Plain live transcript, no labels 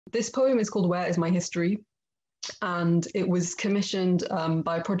This poem is called Where is My History? And it was commissioned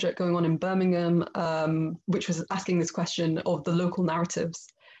by a project going on in Birmingham, which was asking this question of the local narratives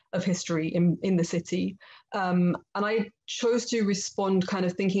of history in the city. And I chose to respond kind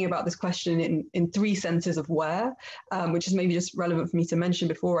of thinking about this question in three senses of where, which is maybe just relevant for me to mention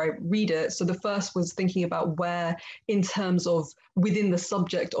before I read it. So the first was thinking about where in terms of within the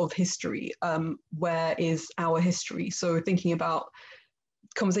subject of history, where is our history? So thinking about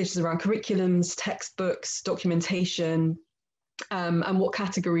conversations around curriculums, textbooks, documentation, and what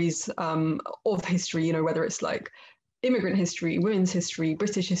categories of history, you know, whether it's like immigrant history, women's history,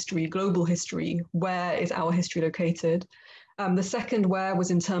 British history, global history, where is our history located? The second where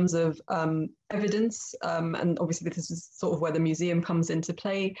was in terms of evidence, and obviously this is sort of where the museum comes into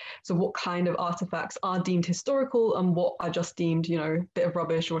play. So what kind of artifacts are deemed historical and what are just deemed, you know, a bit of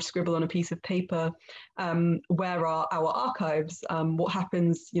rubbish or a scribble on a piece of paper? Where are our archives? What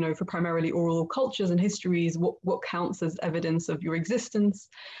happens, you know, for primarily oral cultures and histories? What counts as evidence of your existence?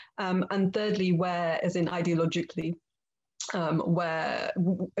 And thirdly, where as in ideologically? Where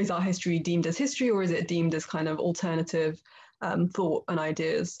is our history deemed as history, or is it deemed as kind of alternative thought and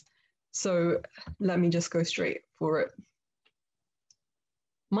ideas? So let me just go straight for it.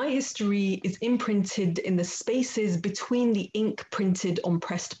 My history is imprinted in the spaces between the ink printed on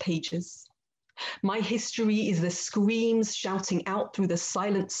pressed pages. My history is the screams shouting out through the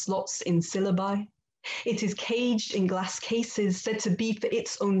silent slots in syllabi. It is caged in glass cases said to be for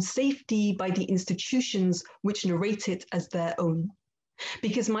its own safety by the institutions which narrate it as their own.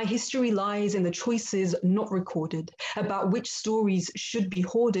 Because my history lies in the choices not recorded about which stories should be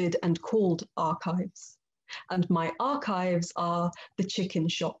hoarded and called archives. And my archives are the chicken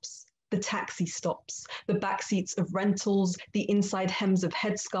shops, the taxi stops, the backseats of rentals, the inside hems of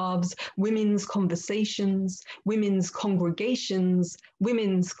headscarves, women's conversations, women's congregations,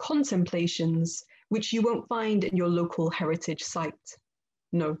 women's contemplations, which you won't find in your local heritage site.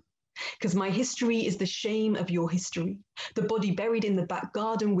 No, because my history is the shame of your history, the body buried in the back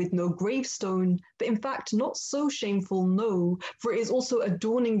garden with no gravestone, but in fact not so shameful, no, for it is also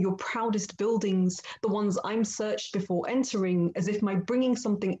adorning your proudest buildings, the ones I'm searched before entering, as if my bringing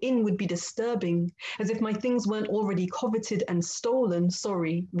something in would be disturbing, as if my things weren't already coveted and stolen,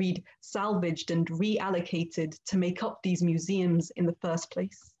 sorry, read salvaged and reallocated to make up these museums in the first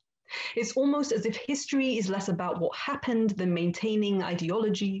place. It's almost as if history is less about what happened than maintaining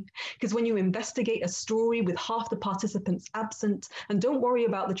ideology, because when you investigate a story with half the participants absent and don't worry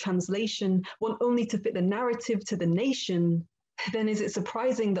about the translation, want only to fit the narrative to the nation, then is it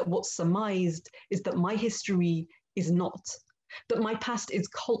surprising that what's surmised is that my history is not, that my past is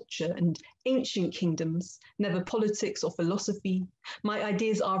culture and ancient kingdoms, never politics or philosophy. My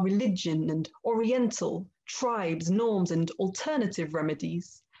ideas are religion and oriental, tribes, norms, and alternative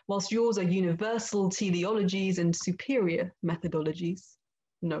remedies, whilst yours are universal teleologies and superior methodologies.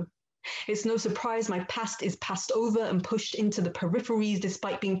 No. It's no surprise my past is passed over and pushed into the peripheries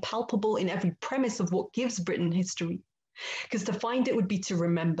despite being palpable in every premise of what gives Britain history. Because to find it would be to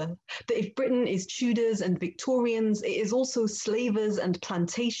remember that if Britain is Tudors and Victorians, it is also slavers and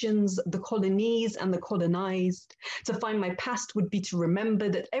plantations, the colonies and the colonized. To find my past would be to remember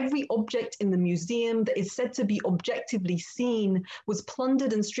that every object in the museum that is said to be objectively seen was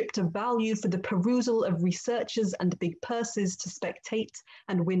plundered and stripped of value for the perusal of researchers and big purses to spectate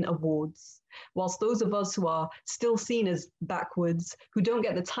and win awards. Whilst those of us who are still seen as backwards, who don't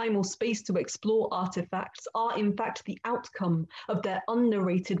get the time or space to explore artifacts, are in fact the outcome of their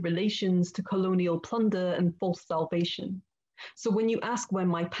unnarrated relations to colonial plunder and false salvation. So when you ask where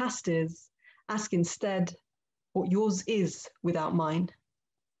my past is, ask instead what yours is without mine.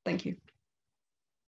 Thank you.